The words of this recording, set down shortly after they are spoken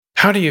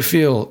How do you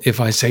feel if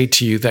I say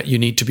to you that you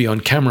need to be on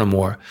camera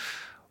more?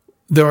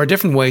 There are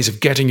different ways of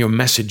getting your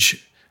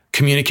message,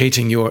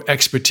 communicating your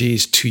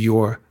expertise to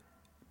your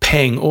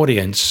paying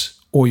audience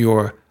or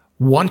your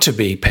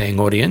want-to-be paying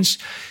audience.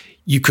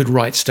 You could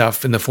write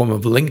stuff in the form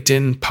of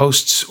LinkedIn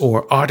posts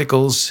or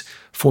articles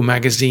for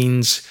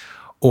magazines,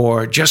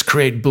 or just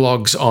create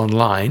blogs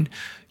online.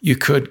 You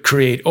could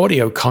create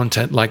audio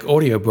content like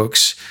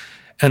audiobooks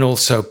and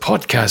also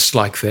podcasts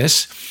like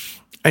this.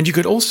 And you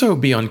could also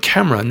be on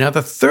camera. Now,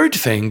 the third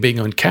thing, being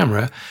on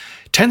camera,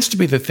 tends to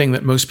be the thing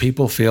that most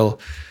people feel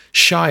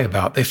shy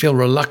about. They feel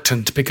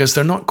reluctant because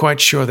they're not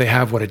quite sure they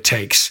have what it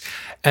takes.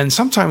 And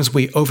sometimes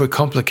we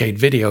overcomplicate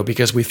video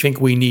because we think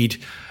we need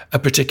a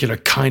particular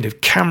kind of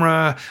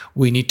camera,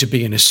 we need to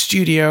be in a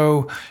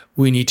studio,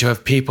 we need to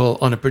have people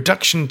on a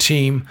production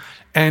team,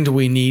 and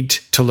we need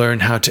to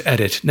learn how to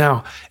edit.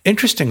 Now,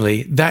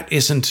 interestingly, that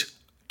isn't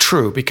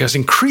true because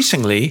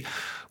increasingly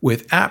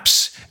with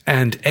apps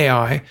and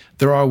AI,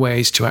 there are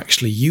ways to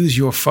actually use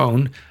your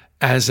phone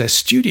as a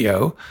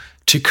studio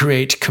to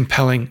create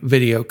compelling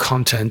video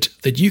content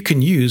that you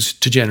can use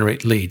to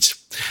generate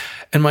leads.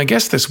 And my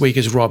guest this week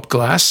is Rob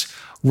Glass.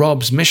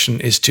 Rob's mission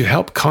is to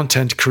help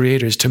content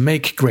creators to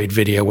make great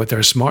video with their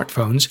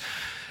smartphones.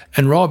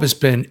 And Rob has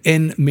been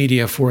in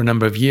media for a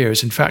number of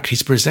years. In fact,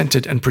 he's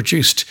presented and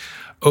produced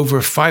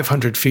over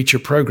 500 feature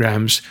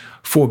programs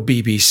for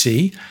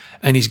BBC.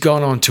 And he's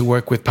gone on to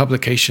work with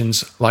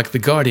publications like The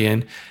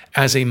Guardian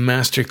as a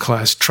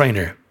masterclass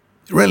trainer.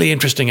 Really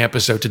interesting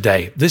episode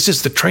today. This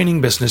is the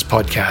Training Business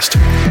Podcast.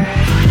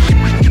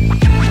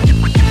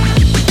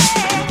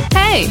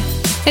 Hey,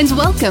 and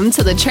welcome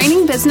to the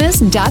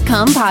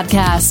trainingbusiness.com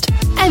podcast.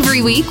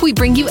 Every week, we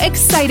bring you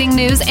exciting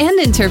news and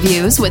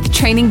interviews with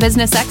training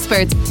business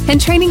experts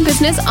and training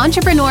business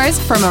entrepreneurs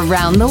from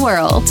around the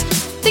world.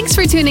 Thanks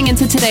for tuning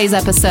into today's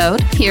episode.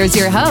 Here's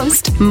your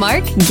host,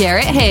 Mark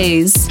Garrett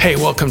Hayes. Hey,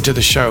 welcome to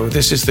the show.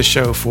 This is the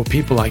show for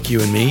people like you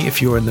and me.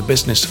 If you're in the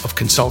business of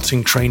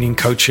consulting, training,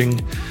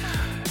 coaching,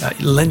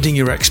 lending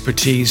your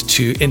expertise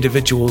to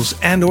individuals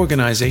and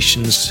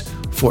organizations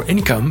for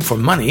income, for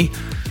money,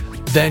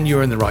 then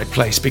you're in the right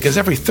place. Because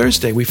every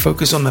Thursday, we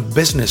focus on the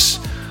business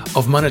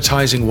of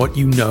monetizing what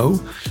you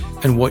know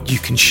and what you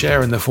can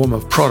share in the form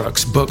of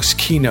products, books,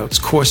 keynotes,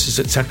 courses,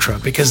 etc.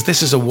 Because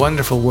this is a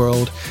wonderful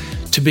world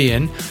to be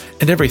in.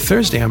 And every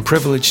Thursday, I'm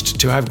privileged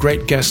to have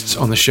great guests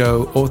on the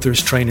show,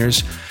 authors,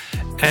 trainers,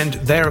 and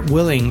they're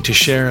willing to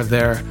share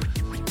their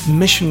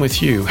mission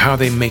with you, how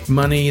they make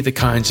money, the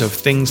kinds of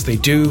things they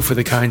do for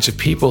the kinds of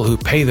people who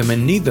pay them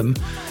and need them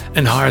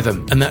and hire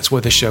them. And that's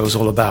what the show is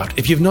all about.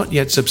 If you've not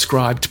yet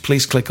subscribed,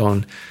 please click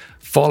on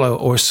follow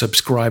or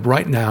subscribe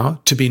right now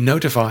to be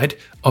notified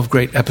of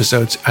great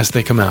episodes as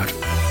they come out.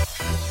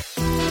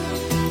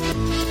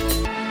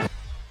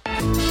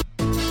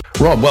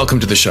 Rob, welcome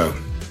to the show.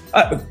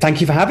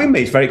 Thank you for having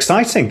me. It's very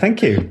exciting.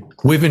 Thank you.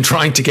 We've been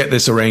trying to get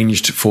this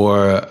arranged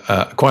for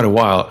quite a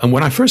while. And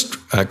when I first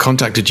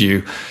contacted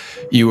you,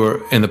 you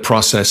were in the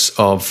process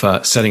of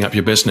setting up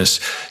your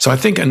business. So I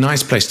think a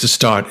nice place to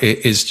start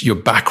is your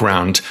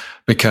background,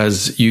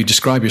 because you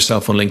describe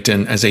yourself on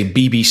LinkedIn as a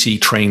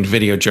BBC-trained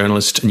video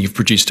journalist, and you've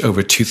produced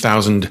over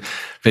 2,000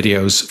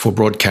 videos for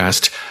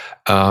broadcast.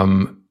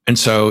 And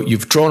so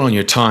you've drawn on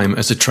your time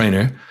as a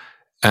trainer,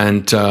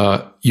 and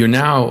you're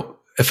now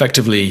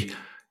effectively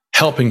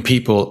helping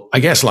people,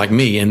 I guess, like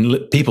me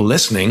and people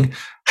listening,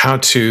 how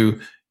to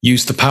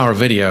use the power of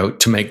video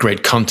to make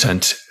great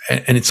content.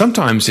 And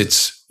sometimes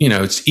it's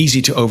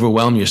easy to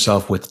overwhelm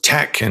yourself with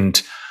tech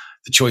and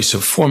the choice of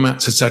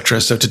formats,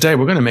 etc. So today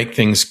we're going to make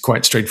things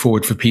quite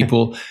straightforward for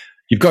people.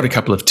 You've got a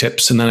couple of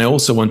tips, and then I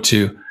also want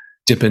to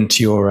dip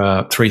into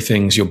your three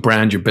things: your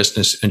brand, your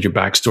business, and your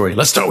backstory.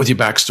 Let's start with your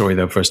backstory,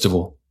 though, first of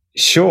all.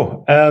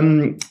 Sure.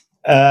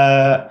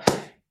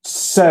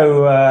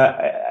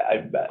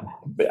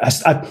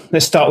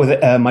 Let's start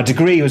with my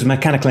degree was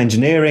mechanical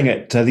engineering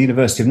at the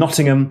University of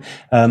Nottingham,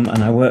 and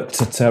I worked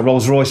at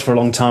Rolls-Royce for a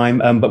long time.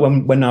 But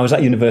when I was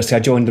at university, I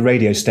joined the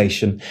radio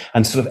station,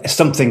 and sort of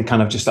something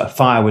kind of just like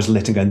fire was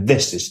lit and going,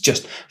 this is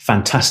just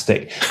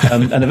fantastic.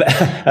 And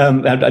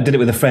I did it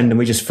with a friend, and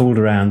we just fooled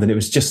around, and it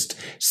was just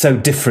so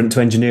different to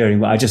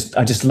engineering. I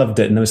just loved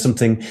it, and there was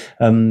something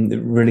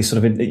really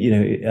sort of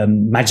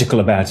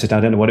magical about it. I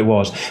don't know what it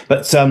was,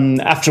 but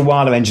after a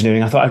while of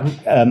engineering, I thought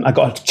I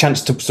got a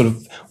chance to sort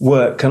of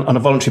work on a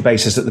voluntary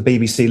basis at the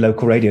BBC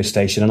local radio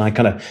station. And I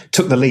kind of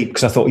took the leap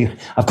because I thought,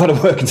 I've got to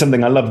work in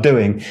something I love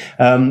doing.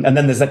 And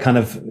then there's that kind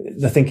of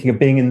the thinking of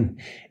being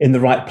in the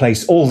right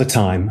place all the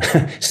time.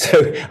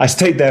 So I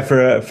stayed there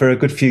for a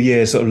good few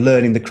years, sort of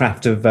learning the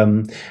craft of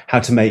how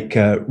to make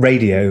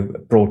radio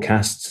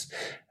broadcasts.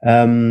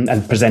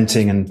 and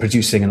presenting and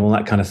producing and all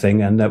that kind of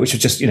thing. And which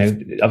was just,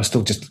 I was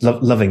still just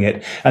loving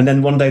it. And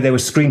then one day they were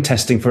screen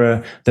testing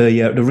for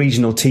the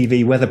regional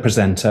TV weather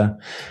presenter.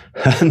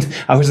 And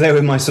I was there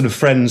with my sort of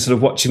friends, sort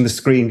of watching the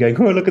screen going,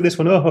 oh, look at this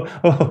one. Oh.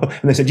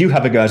 And they said, you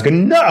have a go. I was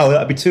going, no,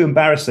 that'd be too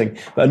embarrassing.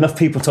 But enough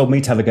people told me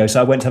to have a go. So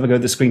I went to have a go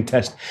at the screen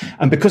test.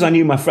 And because I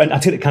knew my friend, I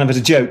took it kind of as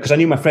a joke, because I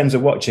knew my friends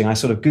were watching, I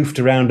sort of goofed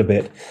around a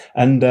bit.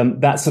 And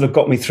that sort of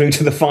got me through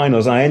to the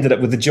finals. I ended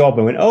up with the job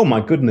and went, oh my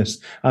goodness,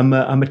 I'm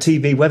a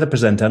TV weather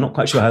presenter. I'm not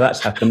quite sure how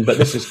that's happened, but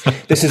this is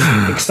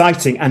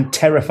exciting and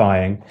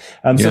terrifying.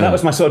 So that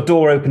was my sort of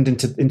door opened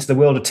into the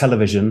world of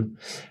television.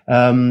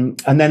 And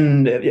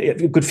then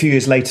a good few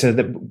years later,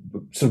 that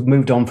sort of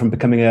moved on from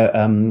becoming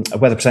a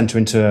weather presenter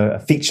into a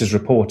features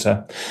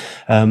reporter.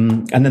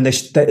 And then they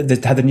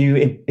had a new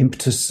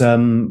impetus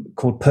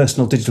called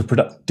personal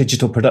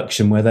digital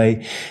production, where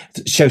they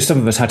show some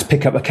of us how to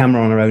pick up a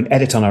camera on our own,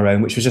 edit on our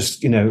own, which was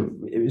just,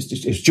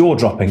 it was jaw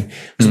dropping.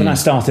 Because when I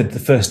started, the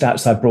first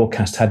outside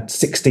broadcast had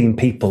 16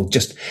 people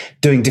just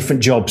doing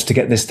different jobs to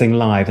get this thing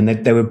live. And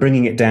they were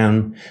bringing it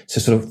down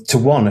to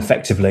one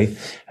effectively,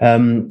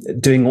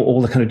 doing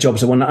all the kind of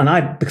jobs at one. And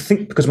I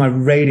think because of my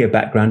radio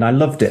background, I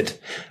loved it.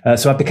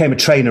 So I became a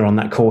trainer on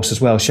that course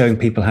as well, showing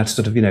people how to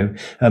sort of,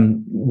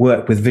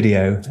 work with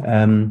video,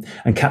 and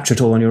capture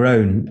it all on your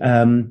own.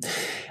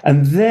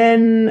 And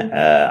then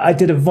I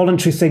did a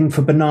voluntary thing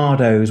for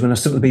Barnardo's. When I was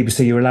still at the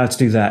BBC, you were allowed to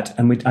do that.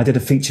 And I did a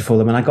feature for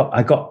them, and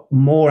I got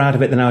more out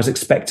of it than I was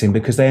expecting,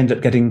 because they ended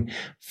up getting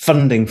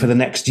funding for the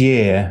next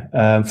year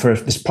for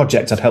this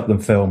project I'd helped them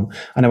film.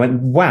 And I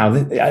went, wow,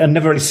 I'd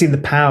never really seen the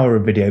power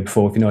of video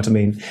before, if you know what I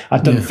mean.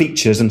 I'd done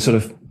features and sort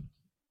of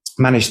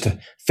managed to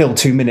fill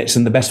 2 minutes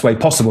in the best way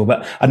possible,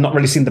 but I'd not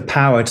really seen the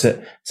power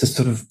to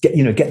sort of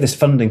get this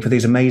funding for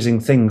these amazing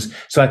things.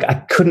 So I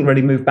couldn't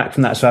really move back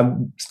from that.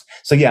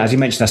 So yeah, as you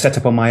mentioned, I set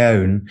up on my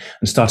own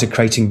and started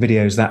creating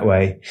videos that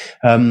way.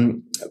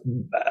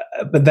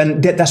 But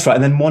then that's right.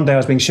 And then one day I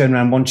was being shown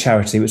around one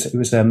charity. It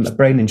was a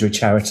brain injury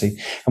charity,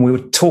 and we were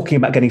talking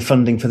about getting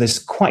funding for this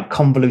quite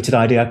convoluted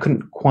idea I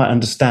couldn't quite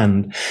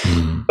understand.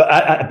 But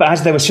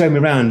as they were showing me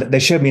around, they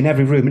showed me in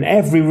every room, and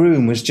every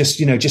room was just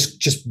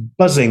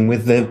buzzing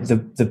with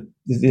the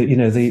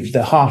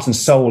heart and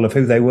soul of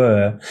who they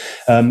were,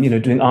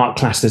 doing art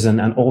classes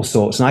and all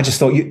sorts. And I just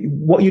thought,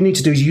 what you need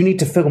to do is you need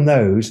to film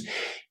those.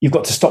 You've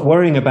got to stop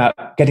worrying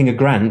about getting a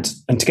grant,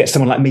 and to get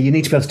someone like me, you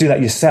need to be able to do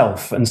that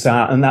yourself. And so,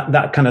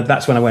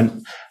 that's when I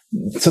went,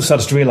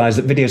 started to realize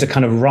that videos are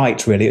kind of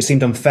right, really. It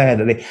seemed unfair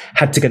that they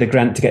had to get a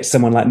grant to get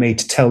someone like me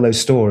to tell those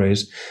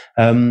stories.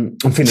 I'm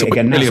feeling it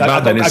again now.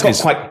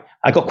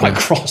 I got quite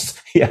cross.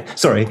 Yeah,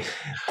 sorry.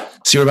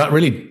 So you're about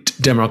really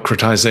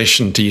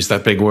democratization, to use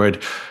that big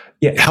word.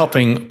 Yeah.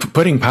 Putting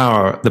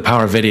the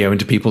power of video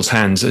into people's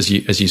hands, as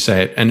you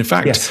say it. And in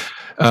fact, yes.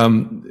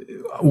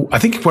 I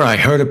think where I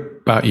heard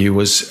about you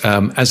was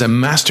as a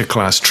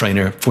masterclass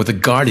trainer for The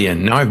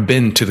Guardian. Now, I've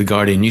been to The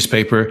Guardian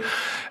newspaper,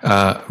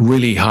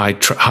 really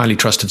highly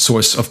trusted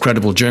source of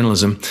credible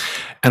journalism,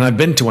 and I've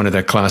been to one of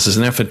their classes,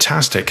 and they're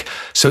fantastic.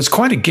 So it's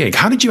quite a gig.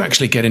 How did you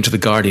actually get into The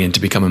Guardian to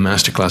become a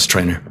masterclass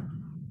trainer?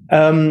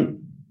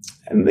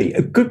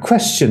 A good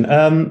question.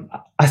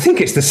 I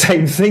think it's the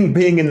same thing,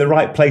 being in the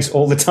right place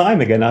all the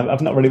time again.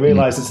 I've not really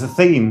realized it's a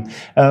theme.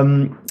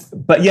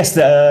 But yes,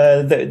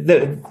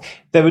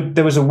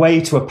 there was a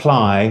way to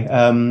apply.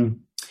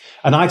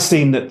 And I'd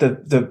seen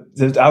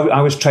that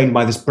I was trained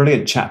by this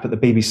brilliant chap at the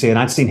BBC, and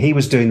I'd seen he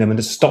was doing them and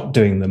had stopped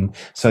doing them.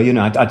 So,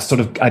 I'd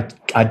sort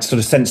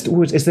of sensed,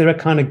 is there a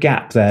kind of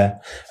gap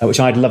there, which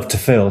I'd love to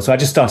fill? So I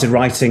just started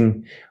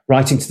writing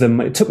to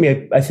them. It took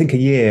me, I think, a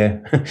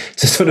year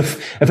to sort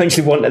of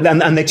eventually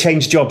and they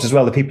changed jobs as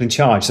well, the people in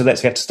charge. So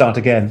let's get to start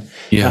again.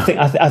 Yeah.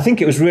 I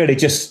think it was really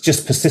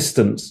just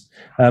persistence.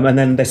 And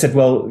then they said,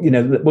 well,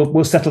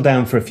 we'll settle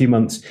down for a few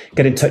months,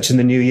 get in touch in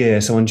the new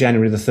year. So on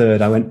January the 3rd,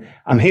 I went,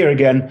 I'm here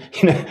again.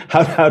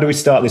 How do we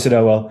start? They said,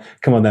 oh, well,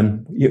 come on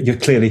then. You're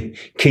clearly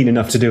keen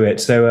enough to do it.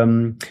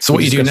 So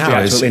what you do now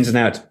is ins and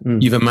out.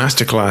 You have a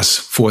masterclass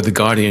for The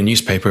Guardian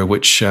newspaper,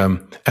 which,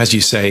 as you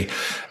say,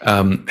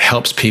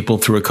 helps people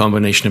through a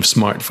combination of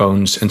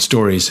smartphones and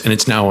stories, and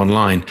it's now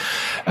online.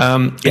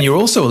 And you're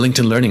also a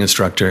LinkedIn Learning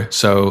instructor.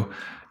 So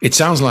it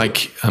sounds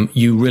like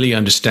you really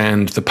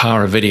understand the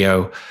power of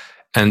video,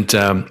 and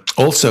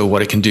also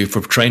what it can do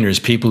for trainers,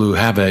 people who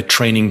have a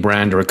training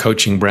brand or a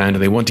coaching brand,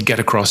 and they want to get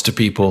across to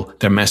people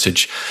their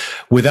message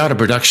without a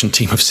production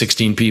team of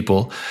 16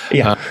 people.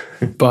 Yeah.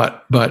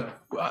 But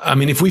I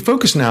mean, if we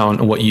focus now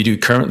on what you do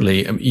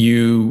currently,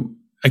 you,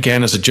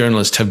 again, as a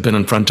journalist, have been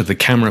in front of the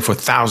camera for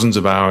thousands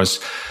of hours.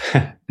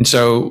 And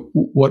so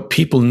what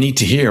people need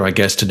to hear, I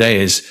guess,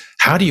 today is,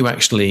 how do you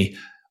actually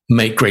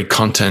make great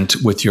content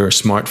with your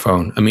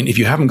smartphone? I mean, if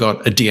you haven't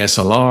got a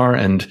DSLR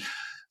and,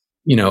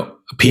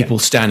 people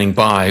standing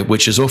by,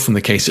 which is often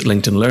the case at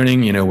LinkedIn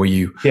Learning, where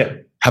you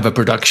have a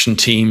production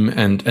team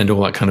and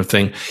all that kind of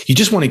thing. You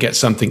just want to get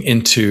something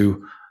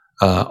into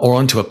or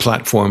onto a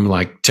platform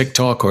like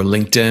TikTok or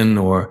LinkedIn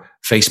or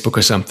Facebook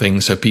or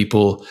something, so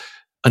people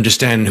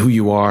understand who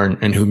you are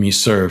and whom you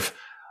serve.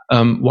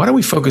 Why don't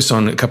we focus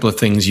on a couple of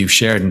things you've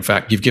shared? In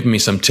fact, you've given me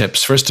some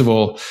tips. First of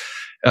all,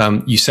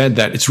 you said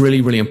that it's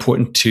really, really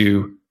important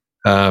to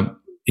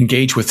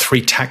engage with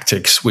 3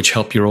 tactics which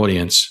help your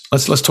audience.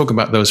 Let's talk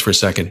about those for a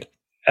second.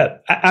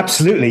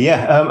 Absolutely,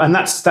 yeah, and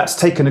that's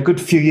taken a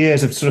good few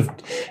years of sort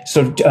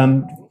of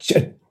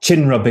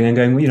chin rubbing and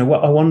going,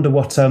 I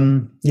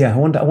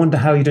wonder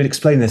how you did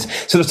explain this.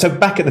 So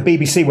back at the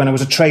BBC when I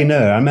was a trainer,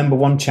 I remember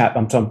one chap.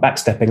 I'm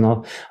backstepping,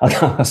 and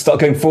I'll start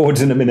going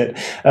forwards in a minute.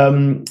 I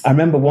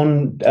remember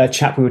one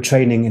chap we were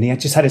training, and he had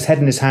just had his head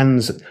in his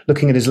hands,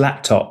 looking at his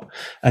laptop,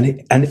 and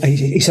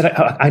he said,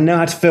 "I know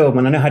how to film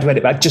and I know how to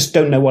edit, but I just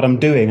don't know what I'm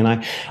doing."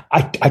 And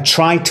I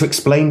tried to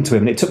explain to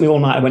him, and it took me all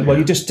night. I went, "Well,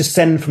 you just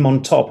descend from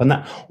on top," and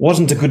that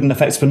wasn't a good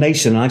enough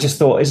explanation. And I just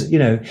thought, is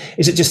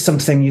it just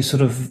something you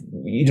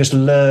just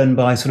learn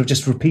by sort of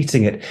just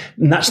repeating it?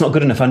 And that's not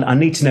good enough. I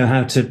need to know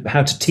how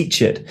to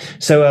teach it.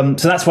 So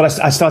that's what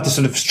I started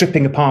sort of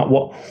stripping apart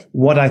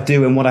what I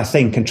do and what I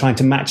think, and trying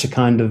to match a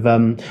kind of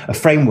a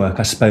framework,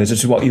 I suppose,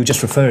 which is what you were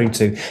just referring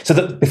to. So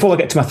that before I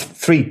get to my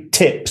 3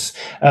 tips,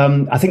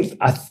 I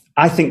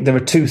think there are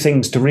 2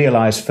 things to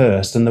realize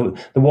first. And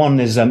the one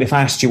is, if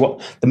I asked you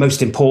what the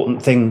most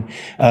important thing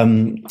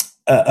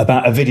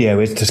about a video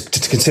is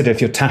to consider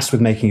if you're tasked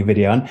with making a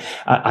video,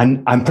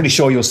 and I'm pretty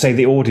sure you'll say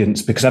the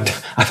audience, because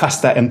I've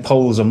asked that in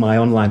polls on my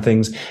online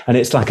things, and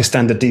it's like a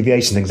standard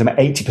deviation thing. So about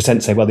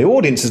 80% say, well, the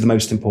audience is the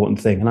most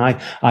important thing, and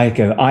I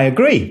go, I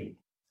agree.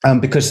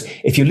 Because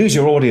if you lose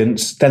your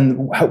audience, then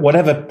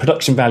whatever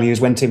production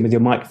values went in with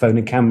your microphone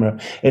and camera,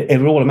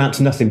 it will all amount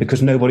to nothing,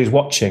 because nobody's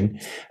watching.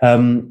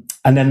 And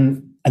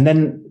then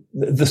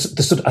the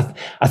sort of,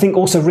 I think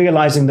also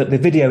realizing that the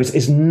video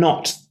is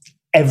not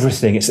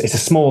everything. It's a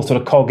small sort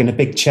of cog in a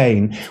big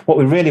chain. What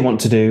we really want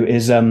to do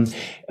is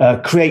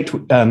engage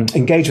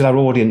with our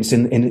audience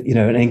in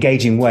an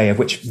engaging way, of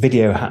which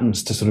video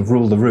happens to sort of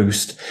rule the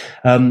roost.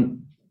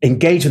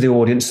 Engage with the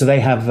audience so they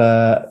have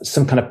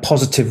some kind of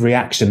positive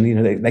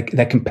reaction.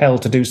 They're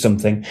compelled to do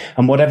something,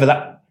 and whatever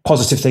that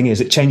positive thing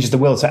is, it changes the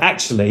world. So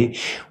actually,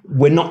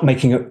 we're not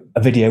making a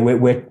video.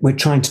 We're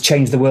trying to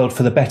change the world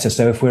for the better.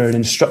 So if we're an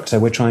instructor,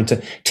 we're trying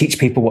to teach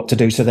people what to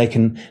do so they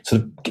can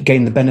sort of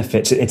gain the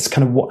benefits. It's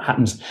kind of what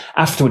happens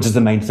afterwards is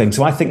the main thing.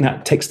 So I think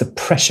that takes the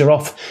pressure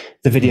off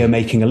the video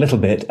making a little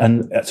bit,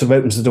 and sort of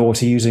opens the door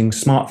to using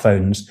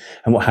smartphones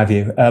and what have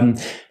you.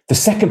 The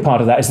second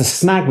part of that is the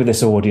snag with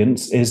this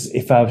audience is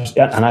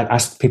and I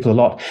ask people a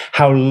lot,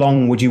 how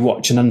long would you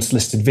watch an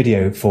unsolicited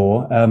video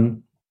for?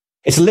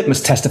 It's a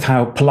litmus test of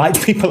how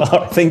polite people are,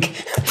 I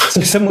think.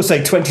 So some will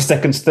say 20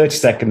 seconds, 30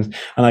 seconds,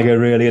 and I go,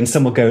 really? And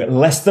some will go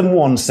less than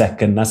 1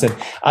 second. I said,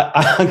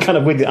 I'm kind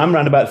of with you. I'm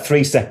around about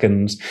 3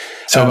 seconds.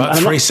 So about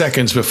 3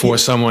 seconds before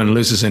someone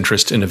loses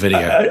interest in a video.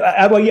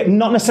 Well, yeah,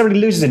 not necessarily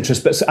loses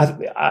interest, but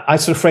I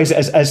sort of phrase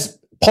it as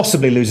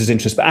possibly loses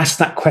interest, but ask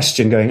that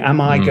question going, am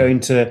I going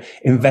to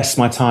invest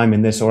my time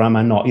in this, or am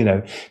I not?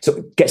 So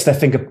it gets their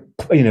finger,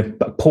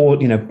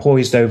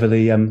 poised over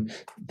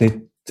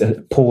the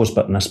pause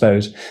button, I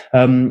suppose.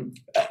 And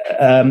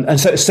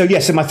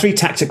so my 3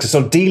 tactics are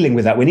sort of dealing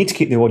with that. We need to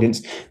keep the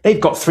audience.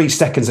 They've got 3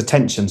 seconds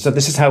attention. So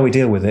this is how we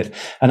deal with it.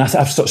 And I've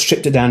sort of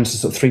stripped it down to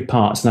sort of 3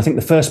 parts. And I think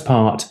the first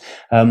part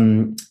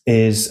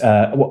is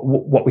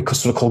what we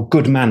sort of call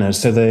good manners.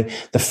 So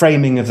the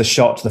framing of the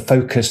shot, the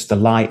focus, the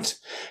light,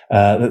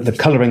 the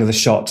colouring of the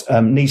shot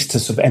needs to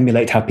sort of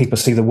emulate how people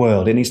see the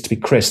world. It needs to be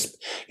crisp.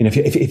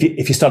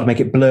 If you start to make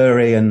it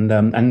blurry and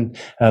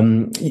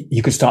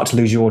you could start to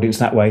lose your audience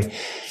that way.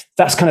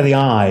 That's kind of the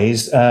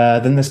eyes.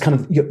 Then there's kind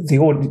of the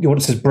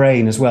audience's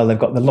brain as well. They've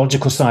got the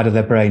logical side of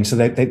their brain, so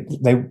they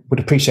would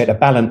appreciate a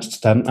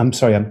balanced.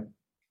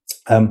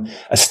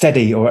 A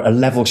steady or a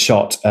level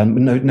shot,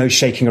 no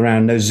shaking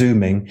around, no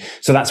zooming.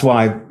 So that's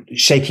why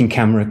shaking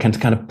camera can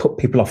kind of put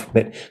people off a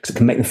bit, because it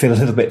can make them feel a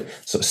little bit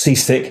sort of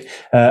seasick.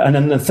 And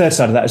then the third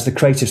side of that is the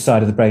creative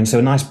side of the brain. So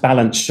a nice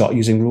balanced shot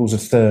using rules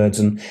of thirds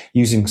and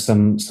using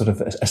some sort of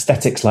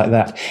aesthetics like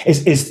that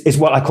is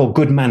what I call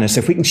good manners. So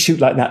if we can shoot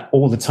like that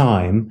all the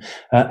time,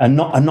 and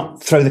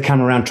not throw the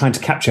camera around trying to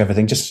capture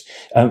everything, just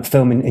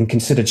film in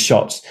considered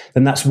shots,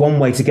 then that's one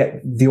way to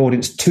get the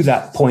audience to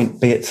that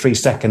point, be it 3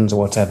 seconds or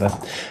whatever.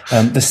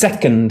 The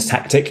second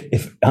tactic,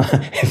 if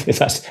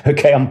that's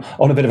okay, I'm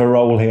on a bit of a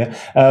roll here,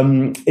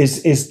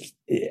 is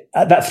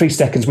at that 3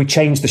 seconds, we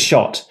change the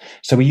shot.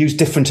 So we use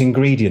different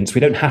ingredients.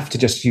 We don't have to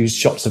just use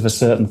shots of a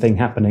certain thing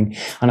happening.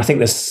 And I think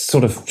there's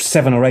sort of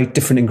 7 or 8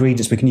 different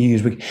ingredients we can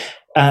use.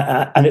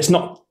 And it's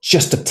not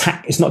just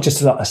it's not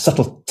just a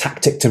subtle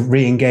tactic to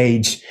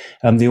re-engage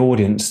the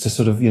audience, to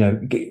sort of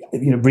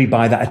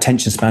rebuy that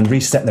attention span,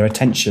 reset their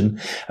attention.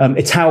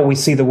 It's how we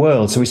see the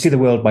world. So we see the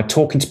world by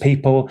talking to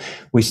people.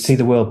 We see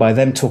the world by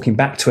them talking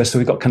back to us. So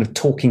we've got kind of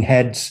talking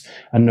heads,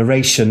 and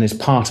narration is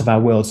part of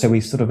our world. So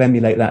we sort of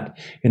emulate that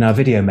in our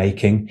video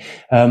making.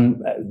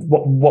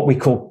 What we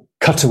call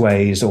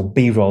cutaways or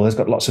B-roll. There's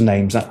got lots of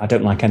names. I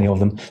don't like any of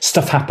them.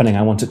 Stuff happening,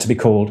 I want it to be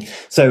called.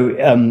 So,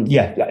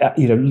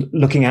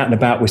 looking out and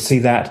about, we see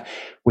that.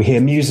 we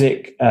hear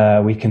music.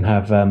 We can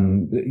have,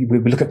 we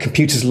look at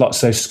computers a lot.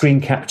 So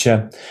screen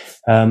capture,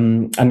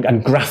 and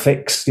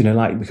graphics,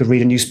 like we could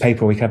read a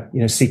newspaper, or we could,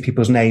 see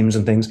people's names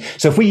and things.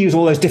 So if we use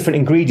all those different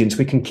ingredients,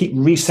 we can keep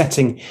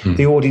resetting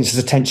the audience's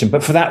attention.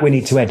 But for that, we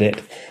need to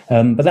edit.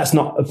 But that's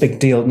not a big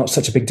deal, not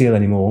such a big deal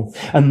anymore.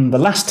 And the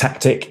last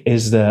tactic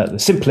is the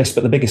simplest,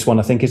 but the biggest one,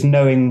 I think, is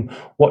knowing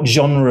what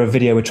genre of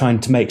video we're trying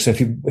to make. So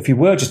if you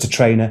were just a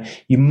trainer,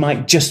 you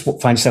might just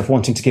find yourself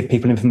wanting to give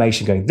people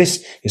information, going,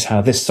 this is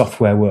how this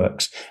software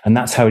works. And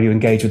that's how you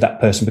engage with that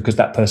person, because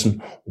that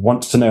person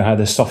wants to know how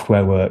this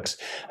software works.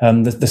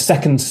 The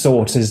second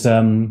sort is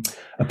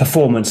a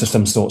performance of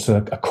some sort, so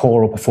a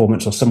choral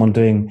performance, or someone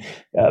doing,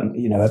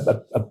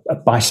 a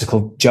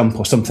bicycle jump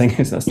or something.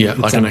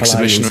 Like an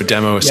exhibition or a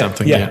demo or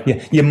something. Yeah.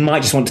 You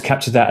might just want to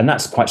capture that, and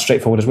that's quite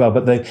straightforward as well.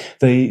 But the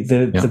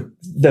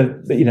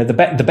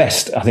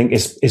best, I think,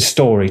 is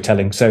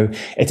storytelling. So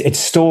it's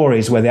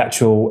stories where the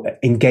actual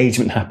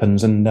engagement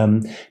happens,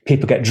 and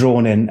people get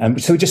drawn in.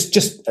 And so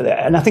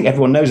and I think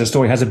everyone knows a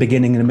story has a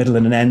beginning and a middle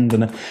and an end,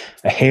 and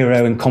a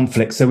hero and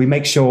conflict. So we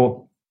make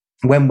sure,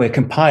 when we're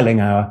compiling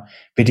our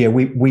video,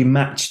 we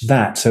match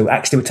that. So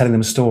actually we're telling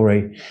them a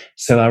story.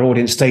 So our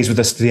audience stays with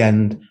us to the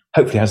end,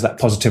 hopefully has that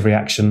positive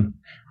reaction,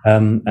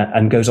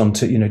 and goes on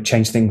to,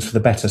 change things for the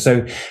better.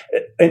 So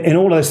in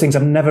all of those things,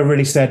 I've never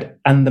really said,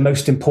 and the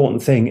most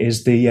important thing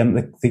is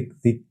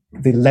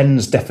the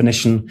lens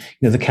definition,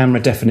 the camera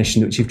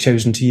definition which you've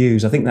chosen to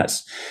use. I think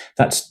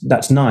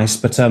that's nice,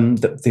 but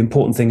the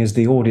important thing is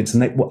the audience,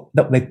 and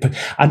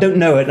I don't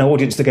know an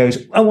audience that goes,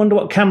 I wonder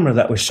what camera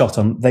that was shot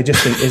on. They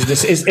just think, is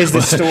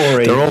this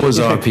story? There always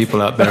are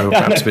people out there who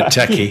are perhaps a bit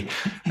techie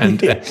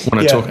and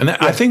want to talk. And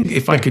I think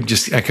if I could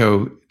just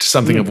echo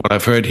something of what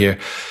I've heard here,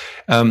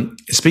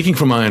 speaking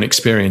from my own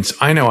experience,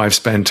 I know I've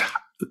spent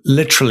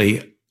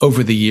literally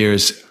over the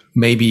years,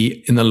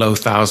 maybe in the low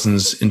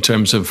thousands in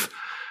terms of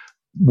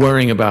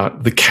worrying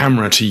about the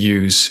camera to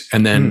use,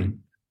 and then,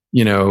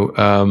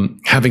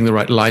 having the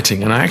right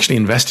lighting. And I actually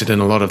invested in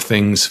a lot of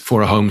things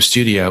for a home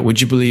studio.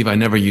 Would you believe I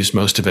never used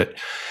most of it?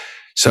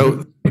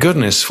 So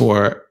goodness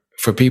for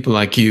people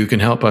like you can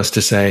help us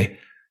to say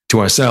to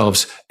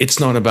ourselves, it's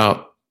not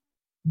about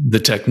the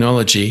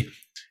technology.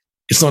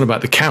 It's not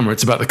about the camera.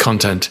 It's about the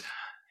content.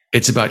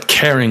 It's about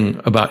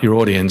caring about your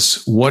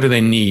audience. What do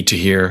they need to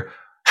hear?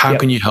 How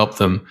can you help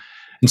them?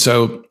 And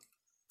so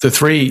the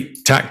three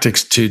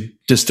tactics to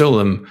distill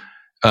them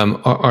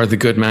are the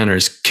good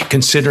manners,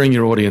 considering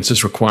your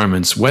audience's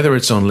requirements, whether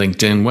it's on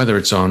LinkedIn, whether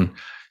it's on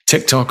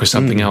TikTok or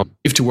something else.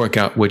 You have to work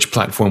out which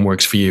platform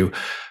works for you,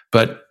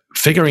 but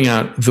figuring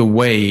out the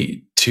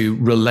way to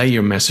relay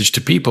your message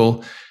to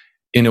people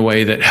in a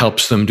way that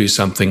helps them do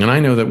something. And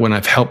I know that when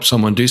I've helped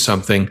someone do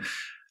something,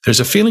 there's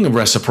a feeling of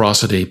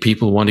reciprocity.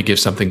 People want to give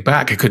something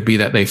back. It could be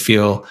that they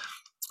feel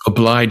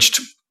obliged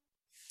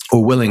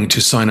or willing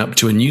to sign up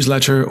to a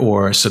newsletter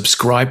or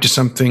subscribe to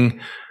something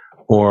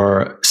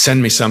or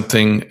send me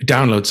something,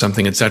 download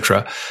something,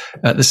 etc.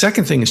 The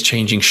second thing is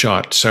changing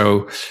shot.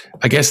 So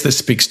I guess this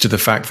speaks to the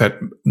fact that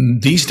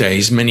these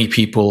days, many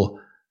people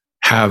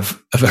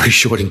have a very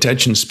short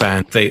attention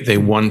span. They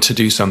want to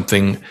do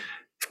something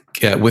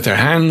with their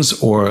hands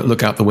or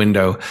look out the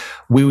window.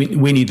 We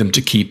need them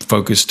to keep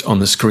focused on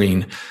the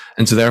screen.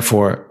 And so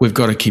therefore, we've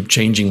got to keep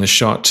changing the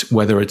shot,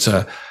 whether it's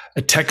a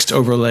text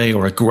overlay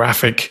or a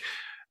graphic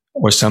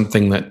or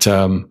something that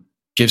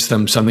gives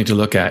them something to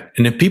look at.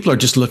 And if people are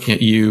just looking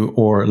at you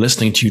or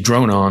listening to you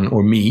drone on,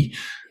 or me,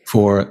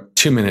 for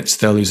 2 minutes,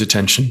 they'll lose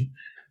attention.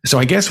 So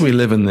I guess we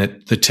live in the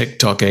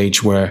TikTok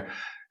age where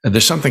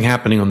there's something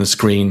happening on the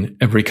screen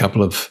every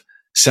couple of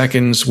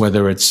seconds,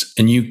 whether it's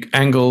a new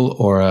angle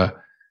or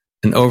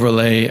an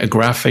overlay, a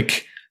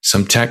graphic,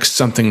 some text,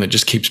 something that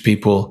just keeps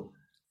people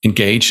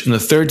engaged. And the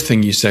third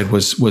thing you said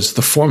was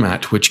the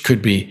format, which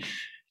could be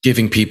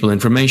giving people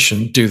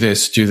information, do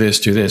this,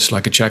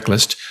 like a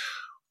checklist,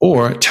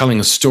 or telling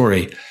a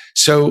story.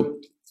 So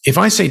if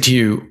I say to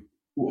you,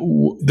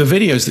 the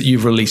videos that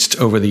you've released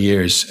over the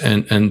years,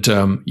 and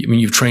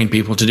you've trained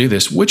people to do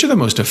this, which are the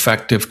most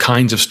effective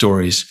kinds of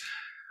stories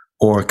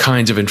or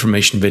kinds of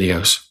information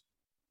videos?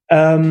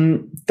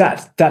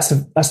 That's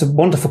a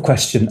wonderful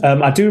question.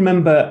 I do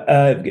remember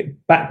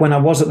back when I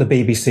was at the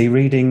BBC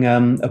reading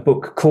a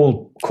book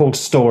called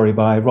Story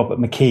by Robert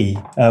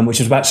McKee, which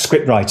was about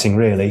script writing,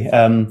 really.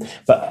 And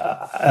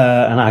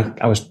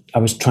I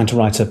was trying to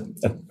write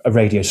a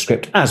radio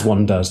script, as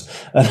one does,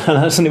 and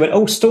I suddenly went,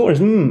 "Oh, stories."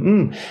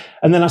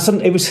 And then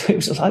it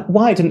was like,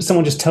 why didn't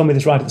someone just tell me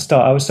this right at the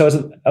start?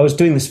 I was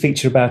doing this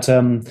feature about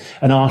an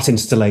art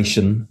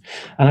installation,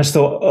 and I just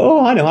thought,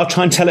 oh, I know, I'll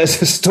try and tell it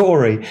as a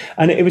story.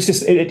 And it was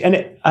just,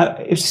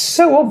 it was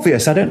so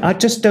obvious. I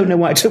just don't know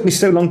why it took me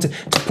so long to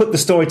put the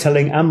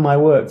storytelling and my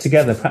work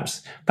together.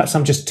 Perhaps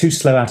I'm just too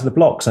slow out of the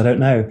blocks. I don't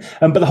know.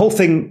 But the whole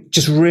thing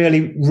just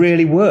really,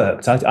 really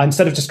worked. I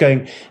instead of just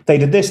going, they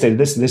did this, and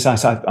this,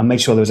 I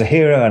made sure there was a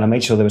hero, and I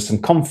made sure there was some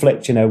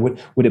conflict.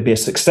 Would it be a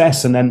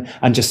success? And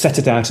just set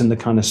it out in the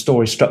kind of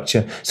story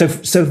structure. So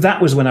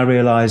that was when I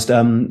realized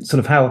sort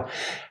of how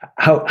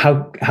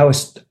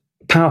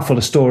powerful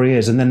a story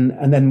is. And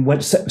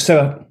then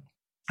so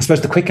I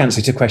suppose the quick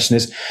answer to your question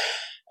is,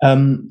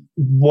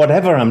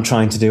 whatever I'm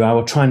trying to do, I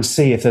will try and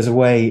see if there's a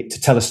way to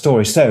tell a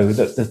story. So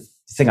the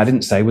thing I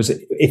didn't say was,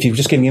 if you're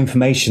just giving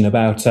information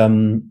about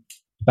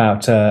how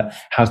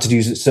to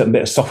use a certain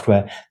bit of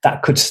software,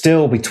 that could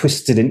still be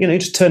twisted in,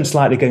 just turn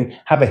slightly, going,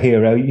 have a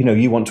hero,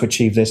 you want to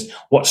achieve this,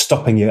 what's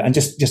stopping you, and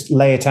just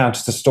lay it out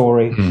as a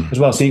story as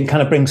well. So you can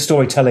kind of bring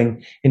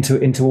storytelling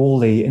into all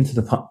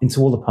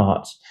the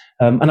parts.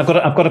 And I've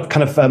got a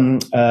kind of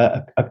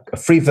a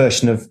free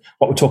version of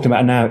what we're talking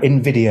about now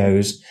in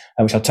videos,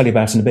 which I'll tell you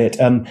about in a bit.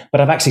 But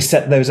I've actually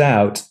set those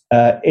out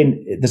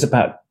there's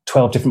about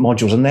 12 different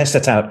modules, and they're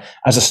set out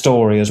as a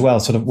story as well.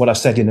 Sort of what I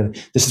said,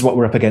 this is what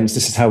we're up against.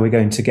 This is how we're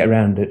going to get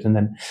around it. And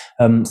then,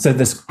 so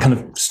there's kind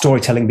of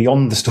storytelling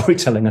beyond the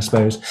storytelling, I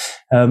suppose.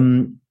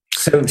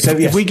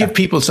 If we give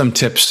people some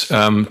tips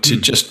to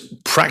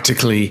just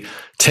practically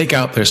take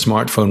out their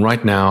smartphone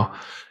right now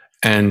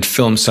and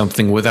film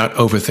something without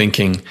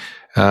overthinking.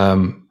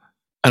 And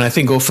I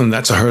think often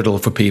that's a hurdle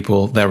for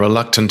people. They're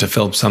reluctant to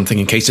film something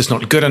in case it's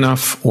not good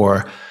enough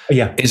or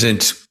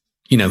isn't,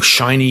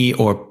 shiny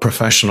or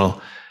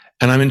professional.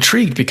 And I'm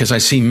intrigued because I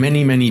see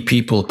many, many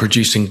people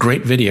producing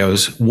great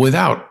videos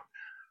without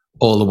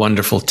all the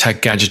wonderful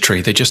tech gadgetry.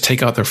 They just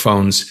take out their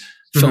phones,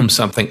 film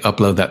something,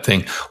 upload that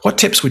thing. What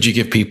tips would you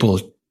give people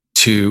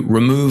to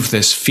remove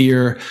this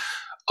fear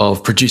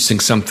of producing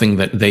something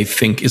that they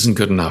think isn't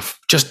good enough?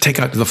 Just take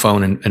out the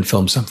phone and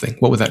film something.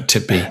 What would that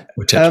tip be?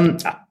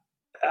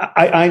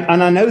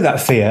 I know that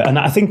fear, and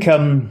I think,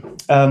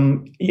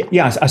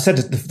 I said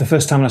the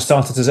first time when I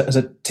started as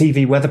a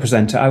TV weather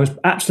presenter, I was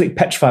absolutely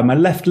petrified. My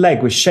left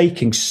leg was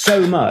shaking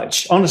so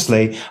much.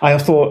 Honestly, I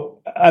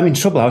thought I'm in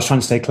trouble. I was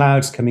trying to stay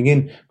clouds coming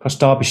in across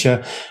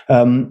Derbyshire.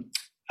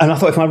 And I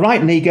thought, if my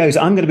right knee goes,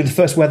 I'm going to be the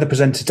first weather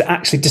presenter to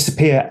actually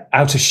disappear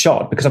out of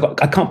shot, because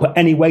I can't put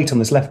any weight on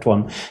this left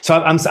one. So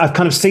I've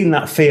kind of seen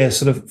that fear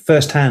sort of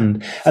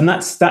firsthand, and but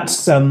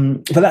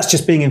that's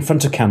just being in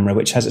front of camera,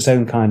 which has its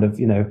own kind of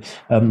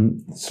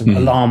sort of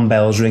alarm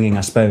bells ringing,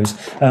 I suppose.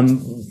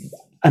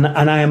 And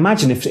I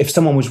imagine if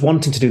someone was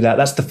wanting to do that,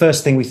 that's the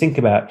first thing we think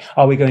about.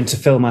 Are we going to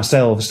film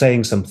ourselves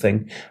saying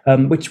something?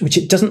 Which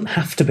it doesn't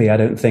have to be, I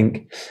don't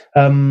think.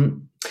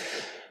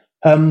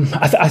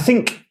 I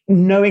think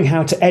knowing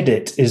how to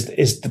edit is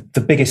the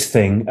biggest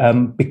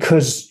thing,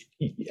 because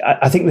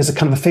I think there's a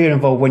kind of a fear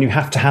involved when you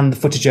have to hand the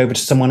footage over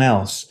to someone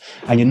else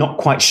and you're not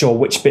quite sure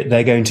which bit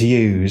they're going to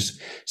use.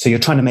 So you're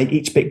trying to make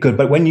each bit good.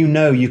 But when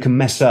you can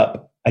mess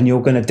up and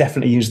you're going to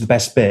definitely use the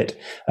best bit,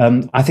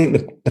 I think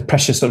the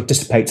pressure sort of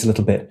dissipates a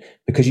little bit,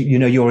 because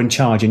you're in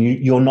charge and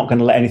you're not going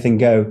to let anything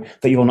go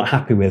that you're not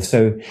happy with.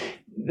 So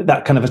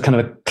that kind of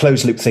a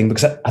closed loop thing,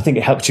 because I think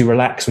it helps you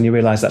relax when you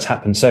realize that's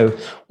happened. So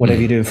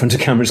whatever you do in front of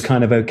camera is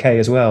kind of okay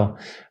as well.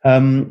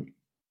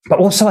 But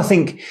also I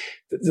think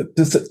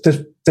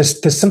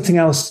there's something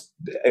else.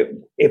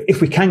 If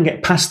we can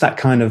get past that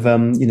kind of,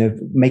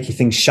 making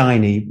things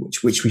shiny,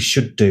 which we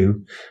should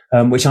do,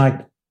 which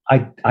I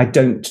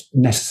don't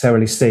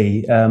necessarily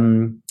see. I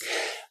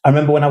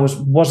remember when I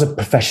was a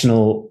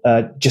professional,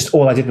 just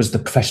all I did was the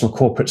professional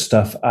corporate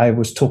stuff. I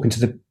was talking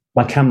to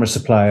my camera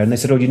supplier, and they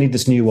said, "Oh, you need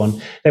this new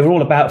one." They were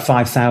all about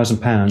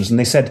 £5,000, and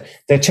they said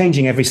they're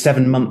changing every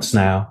 7 months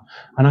now.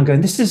 And I'm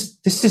going, this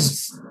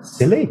is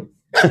silly.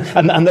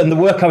 and then the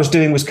work I was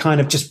doing was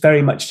kind of just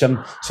very much sort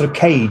of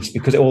caged,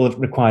 because it all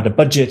required a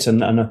budget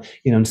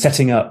and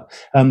setting up.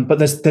 But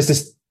there's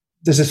this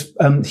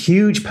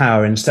huge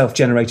power in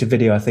self-generated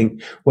video, I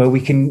think, where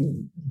we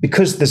can,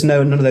 because there's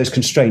none of those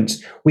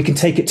constraints, we can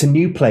take it to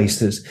new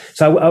places.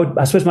 So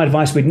I suppose my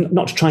advice would be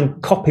not to try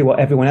and copy what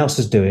everyone else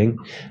is doing,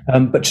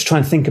 but to try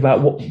and think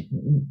about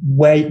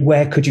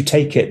where could you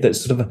take it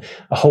that's sort of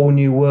a whole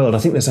new world. I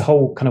think there's a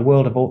whole kind of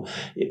world of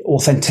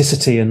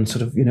authenticity and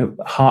sort of,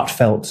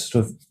 heartfelt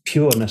sort of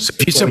pureness.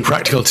 So some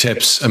practical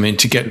tips,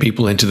 to get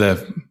people into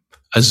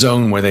a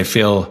zone where they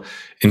feel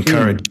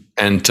encouraged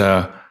and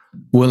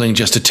willing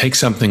just to take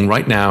something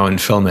right now and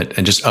film it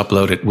and just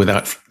upload it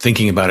without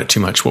thinking about it too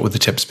much. What would the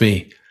tips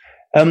be?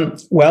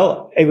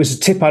 Well, it was a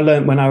tip I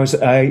learned when I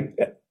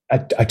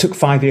took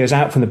 5 years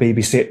out from the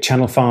BBC at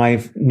Channel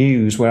 5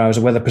 News, where I was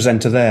a weather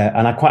presenter there,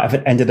 and I quite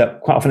often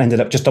ended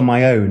up just on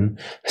my own.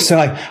 So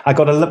I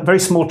got a very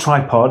small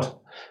tripod.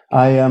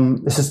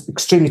 This is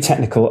extremely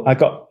technical. I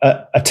got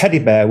a teddy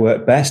bear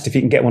worked best, if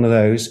you can get one of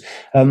those.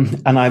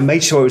 And I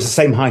made sure it was the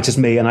same height as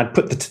me, and I'd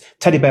put the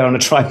teddy bear on a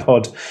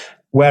tripod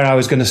where I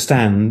was going to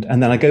stand.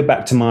 And then I go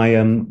back to my,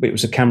 it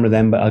was a camera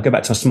then, but I'll go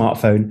back to my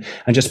smartphone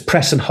and just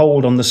press and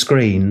hold on the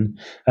screen.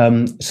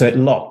 So it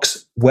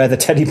locks where the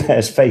teddy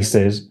bear's face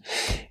is.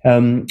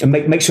 And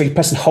make sure you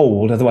press and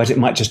hold. Otherwise it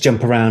might just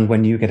jump around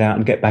when you get out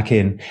and get back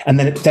in. And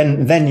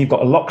then you've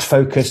got a locked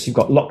focus, you've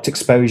got locked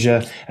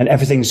exposure, and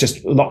everything's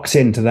just locked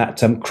into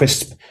that,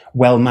 crisp,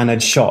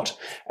 well-managed shot.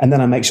 And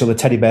then I make sure the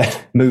teddy bear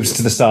moves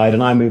to the side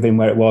and I move in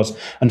where it was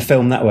and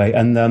film that way.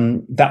 And,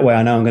 that way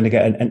I know I'm going to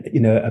get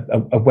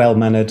a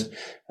well-mannered,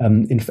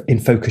 in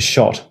focus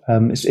shot.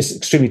 It's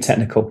extremely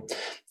technical.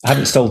 I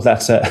haven't sold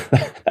that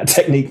that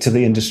technique to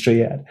the industry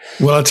yet.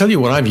 Well, I'll tell you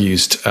what I've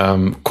used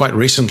quite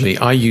recently.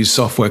 I use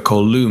software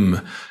called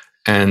Loom,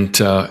 and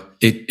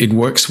it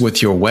works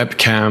with your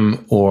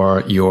webcam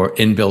or your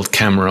inbuilt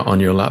camera on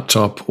your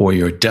laptop or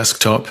your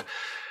desktop.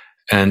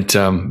 And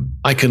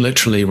I can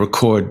literally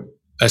record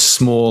a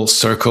small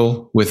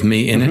circle with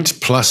me in it,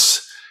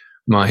 plus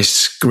my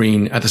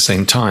screen at the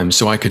same time.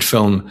 So I could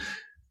film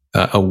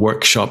a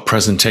workshop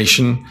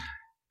presentation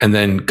and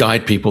then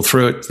guide people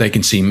through it. They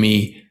can see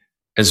me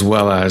as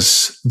well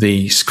as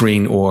the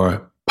screen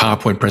or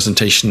PowerPoint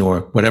presentation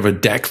or whatever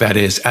deck that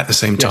is at the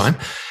same time.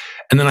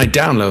 And then I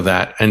download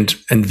that. And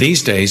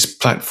these days,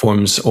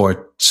 platforms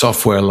or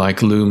software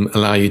like Loom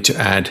allow you to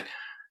add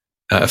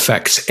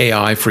effects.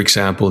 AI, for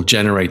example,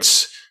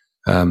 generates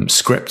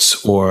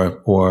scripts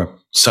or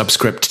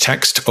subscript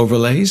text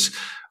overlays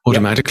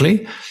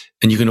automatically.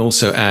 And you can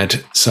also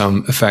add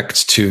some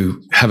effects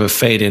to have a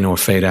fade in or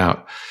fade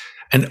out.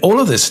 And all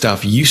of this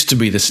stuff used to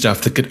be the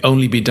stuff that could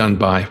only be done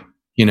by,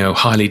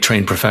 highly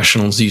trained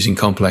professionals using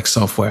complex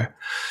software.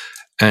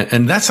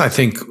 And that's, I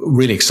think,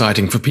 really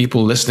exciting for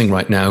people listening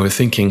right now who are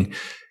thinking,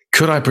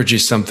 could I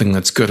produce something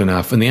that's good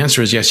enough? And the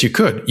answer is yes, you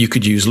could. You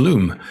could use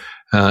Loom.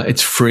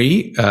 It's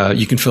free.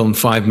 You can film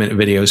 5-minute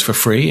videos for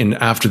free. And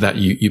after that,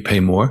 you pay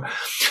more.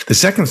 The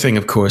second thing,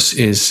 of course,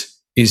 is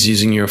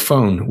using your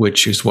phone,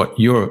 which is what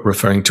you're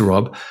referring to,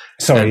 Rob.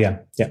 Sorry, and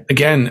yeah.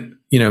 Again,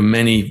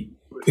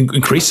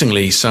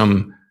 increasingly,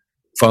 some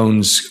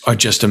phones are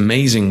just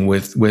amazing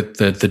with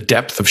the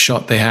depth of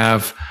shot they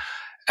have.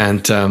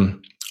 And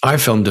I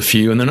filmed a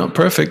few, and they're not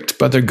perfect,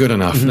 but they're good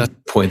enough. That's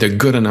the point. They're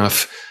good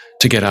enough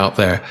to get out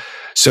there.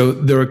 So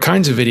there are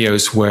kinds of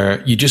videos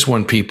where you just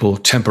want people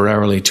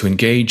temporarily to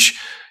engage.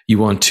 You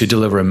want to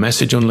deliver a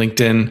message on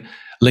LinkedIn.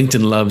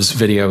 LinkedIn loves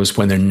videos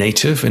when they're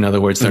native. In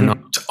other words, they're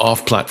not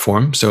off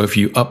platform. So if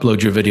you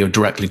upload your video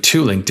directly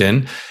to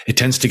LinkedIn, it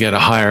tends to get a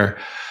higher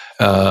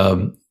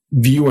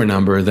viewer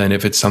number than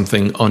if it's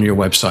something on your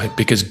website,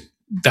 because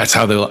that's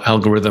how the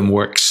algorithm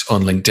works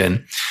on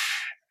LinkedIn.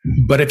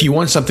 But if you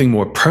want something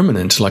more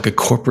permanent, like a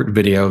corporate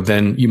video,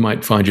 then you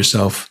might find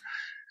yourself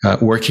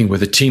working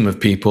with a team of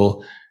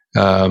people.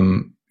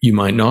 You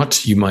might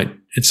not. You might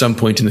at some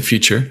point in the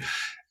future.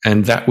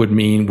 And that would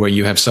mean where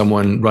you have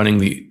someone running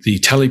the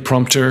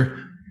teleprompter,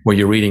 where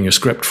you're reading your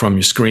script from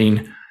your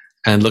screen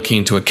and looking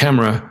into a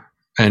camera,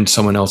 and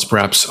someone else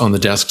perhaps on the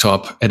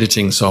desktop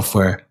editing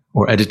software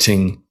or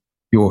editing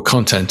your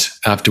content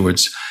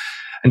afterwards.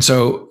 And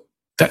so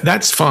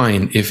that's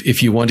fine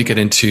if you want to get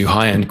into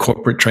high-end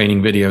corporate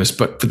training videos.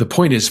 But the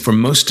point is, for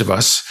most of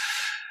us,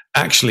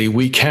 actually,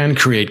 we can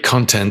create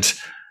content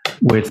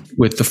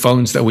with the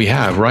phones that we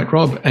have, right,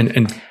 Rob?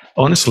 And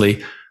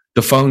honestly,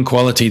 the phone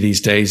quality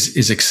these days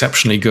is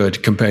exceptionally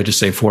good compared to,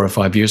 say, 4 or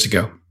 5 years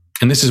ago.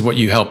 And this is what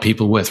you help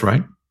people with,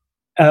 right?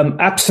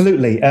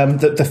 Absolutely.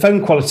 The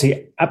phone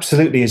quality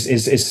absolutely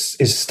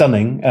is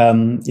stunning.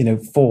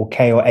 4K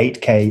or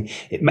 8K,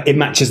 it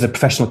matches the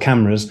professional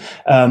cameras.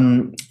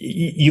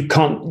 You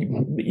can't,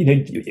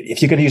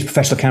 if you're going to use a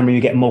professional camera, you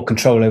get more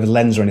control over the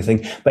lens or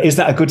anything. But is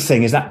that a good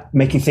thing? Is that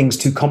making things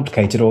too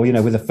complicated? Or,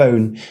 with a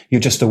phone,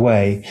 you're just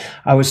away.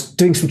 I was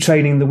doing some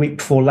training the week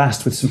before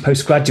last with some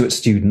postgraduate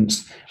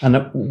students, and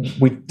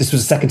this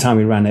was the second time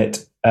we ran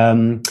it.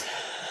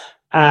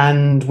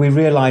 And we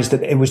realized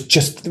that it was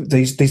just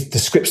the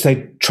scripts they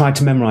tried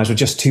to memorize were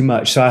just too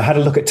much. So I had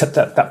a look at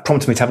that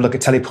prompted me to have a look at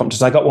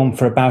teleprompters. I got one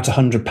for about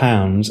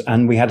 £100,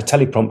 and we had a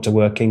teleprompter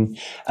working.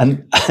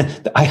 And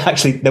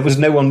there was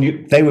no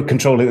one, they were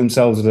controlling it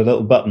themselves with a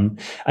little button,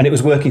 and it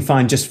was working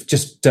fine,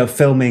 just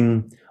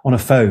filming on a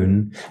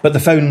phone. But the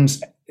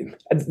phones,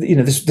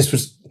 this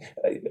was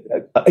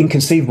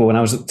inconceivable when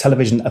I was at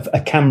television,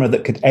 a camera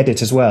that could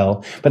edit as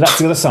well. But that's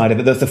the other side of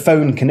it. The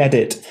phone can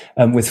edit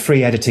with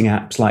free editing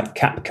apps like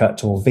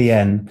CapCut or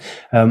VN.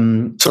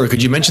 Sorry,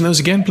 could you mention those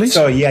again, please?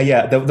 Sorry,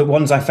 yeah. The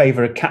ones I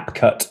favor are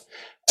CapCut.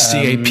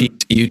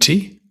 CapCut?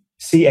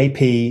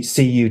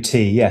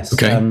 CapCut, yes.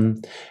 Okay.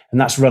 And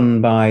that's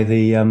run by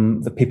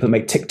the people that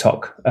make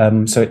TikTok.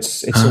 So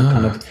it's all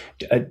kind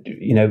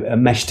of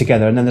meshed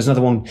together. And then there's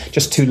another one,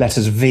 just 2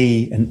 letters,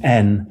 V and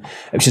N,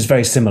 which is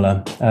very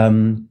similar.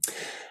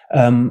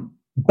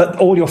 But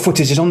all your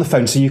footage is on the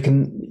phone, so you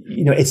can,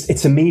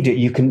 it's immediate.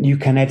 You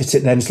can edit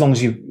it then, as long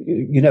as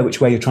you know which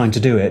way you're trying to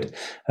do it.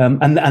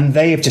 And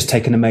they have just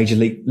taken a major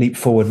leap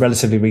forward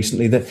relatively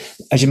recently. That,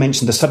 as you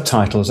mentioned, the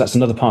subtitles, that's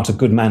another part of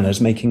good manners,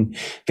 making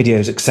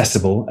videos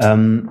accessible.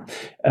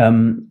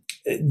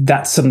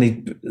 That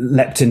suddenly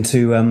leapt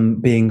into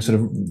being sort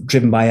of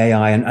driven by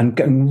AI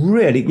and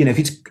really, if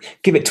you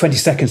give it 20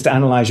 seconds to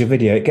analyze your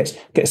video, it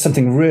gets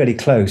something really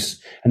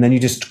close, and then you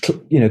just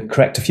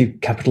correct a few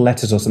capital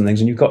letters or something,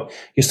 and you've got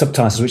your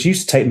subtitles, which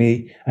used to take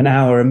me an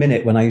hour a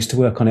minute when I used to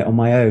work on it on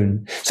my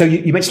own. So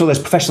you mentioned all those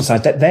professional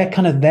sides, they're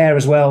kind of there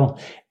as well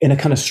in a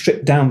kind of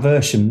stripped down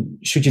version,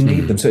 should you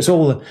need them. So it's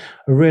all a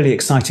really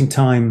exciting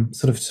time,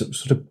 sort of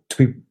to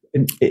be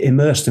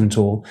immersed in it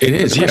all. It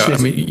is, yeah. Are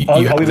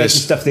we making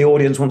stuff the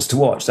audience wants to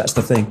watch? That's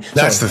the thing.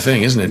 That's the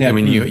thing, isn't it? Yeah. I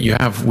mean,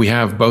 we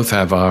both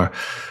have our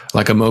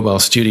like a mobile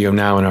studio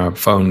now in our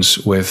phones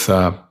with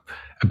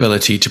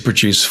ability to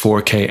produce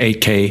 4K,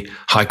 8K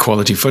high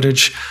quality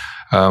footage.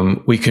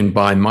 We can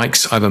buy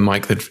mics. I have a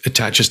mic that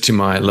attaches to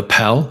my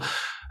lapel,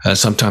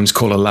 sometimes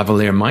called a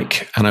lavalier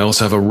mic. And I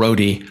also have a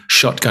Rode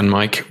shotgun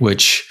mic,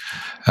 which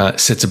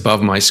sits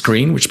above my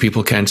screen, which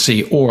people can't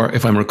see. Or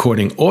if I'm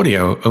recording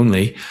audio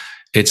only,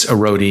 it's a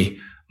Rode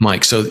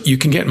mic. So you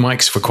can get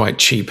mics for quite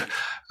cheap.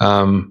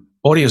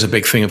 Audio is a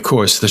big thing, of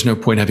course. There's no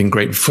point having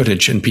great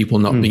footage and people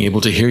not being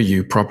able to hear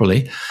you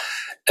properly.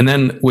 And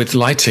then with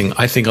lighting,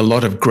 I think a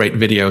lot of great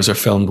videos are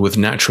filmed with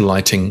natural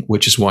lighting,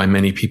 which is why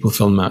many people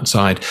film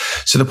outside.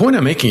 So the point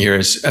I'm making here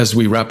is, as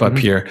we wrap up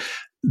here,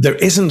 there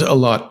isn't a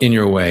lot in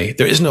your way.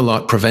 There isn't a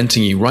lot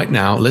preventing you right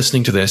now,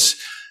 listening to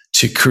this,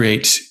 to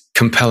create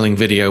compelling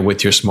video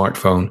with your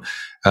smartphone.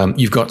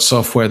 You've got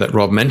software that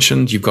Rob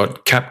mentioned. You've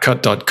got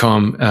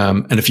CapCut.com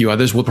and a few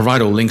others. We'll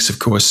provide all links, of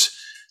course,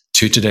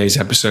 to today's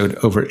episode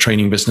over at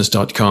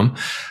trainingbusiness.com.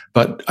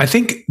 But I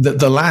think that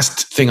the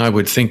last thing I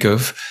would think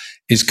of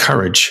is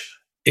courage.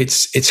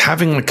 It's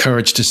having the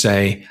courage to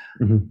say,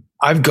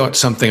 I've got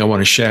something I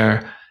want to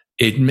share.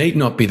 It may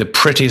not be the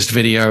prettiest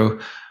video,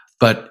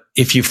 but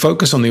if you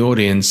focus on the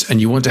audience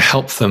and you want to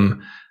help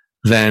them,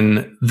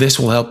 then this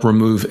will help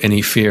remove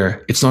any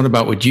fear. It's not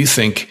about what you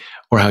think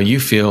or how you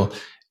feel.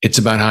 It's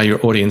about how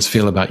your audience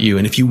feel about you.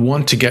 And if you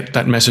want to get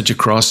that message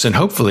across and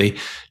hopefully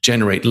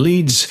generate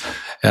leads,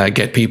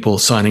 get people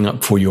signing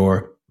up for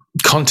your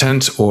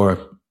content or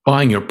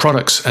buying your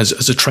products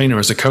as a trainer,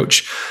 as a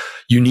coach,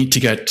 you need to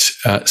get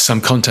some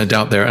content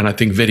out there. And I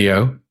think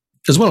video,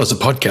 as well as a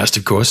podcast,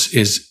 of course,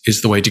 is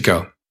the way to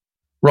go.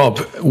 Rob,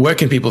 where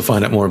can people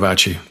find out more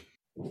about you?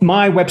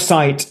 My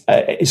website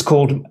is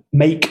called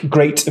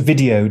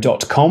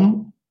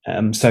makegreatvideo.com.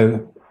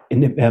 So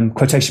in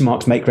quotation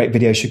marks, Make Great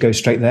Video should go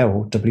straight there,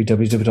 or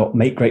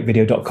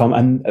www.makegreatvideo.com.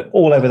 And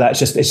all over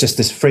that, it's just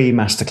this free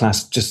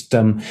masterclass, just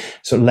sort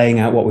of laying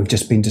out what we've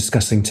just been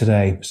discussing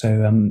today.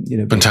 So,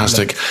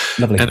 fantastic.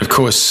 Lovely. And of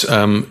course,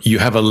 you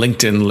have a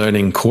LinkedIn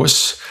learning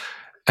course,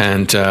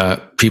 and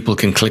people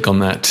can click on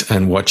that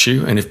and watch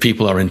you. And if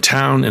people are in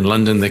town in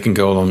London, they can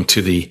go along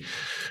to the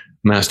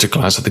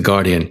masterclass at The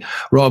Guardian.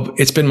 Rob,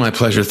 it's been my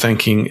pleasure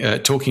talking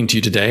to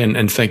you today.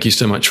 And thank you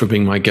so much for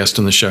being my guest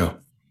on the show.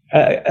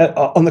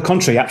 On the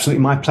contrary,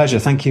 absolutely my pleasure.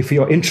 Thank you for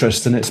your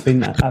interest. And it's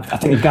been, I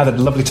think you've gathered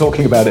lovely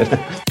talking about it.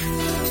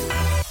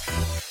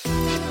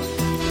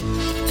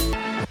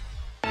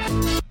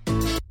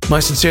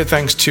 My sincere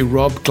thanks to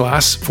Rob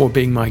Glass for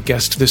being my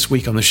guest this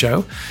week on the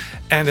show.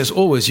 And as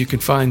always, you can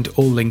find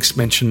all links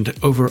mentioned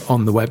over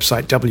on the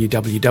website,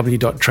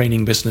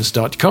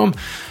 www.trainingbusiness.com.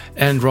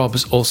 And Rob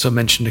has also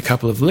mentioned a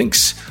couple of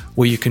links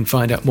where you can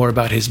find out more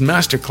about his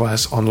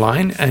masterclass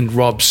online. And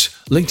Rob's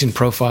LinkedIn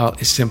profile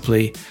is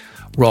simply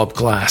Rob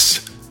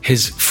Glass.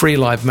 His free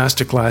live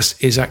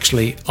masterclass is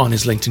actually on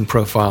his LinkedIn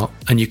profile,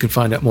 and you can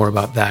find out more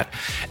about that.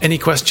 Any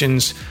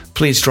questions,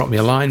 please drop me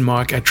a line,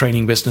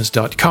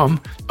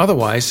 mark@trainingbusiness.com.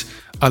 Otherwise,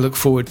 I look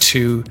forward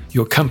to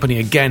your company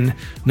again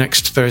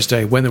next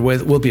Thursday, when there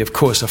will be, of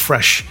course, a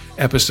fresh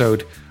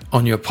episode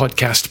on your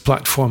podcast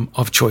platform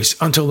of choice.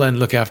 Until then,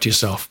 look after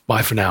yourself.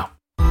 Bye for now.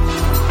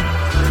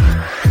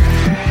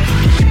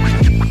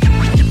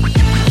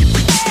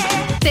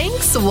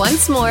 Thanks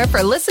once more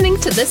for listening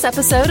to this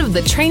episode of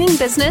the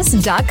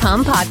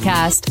trainingbusiness.com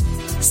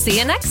podcast. See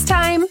you next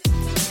time.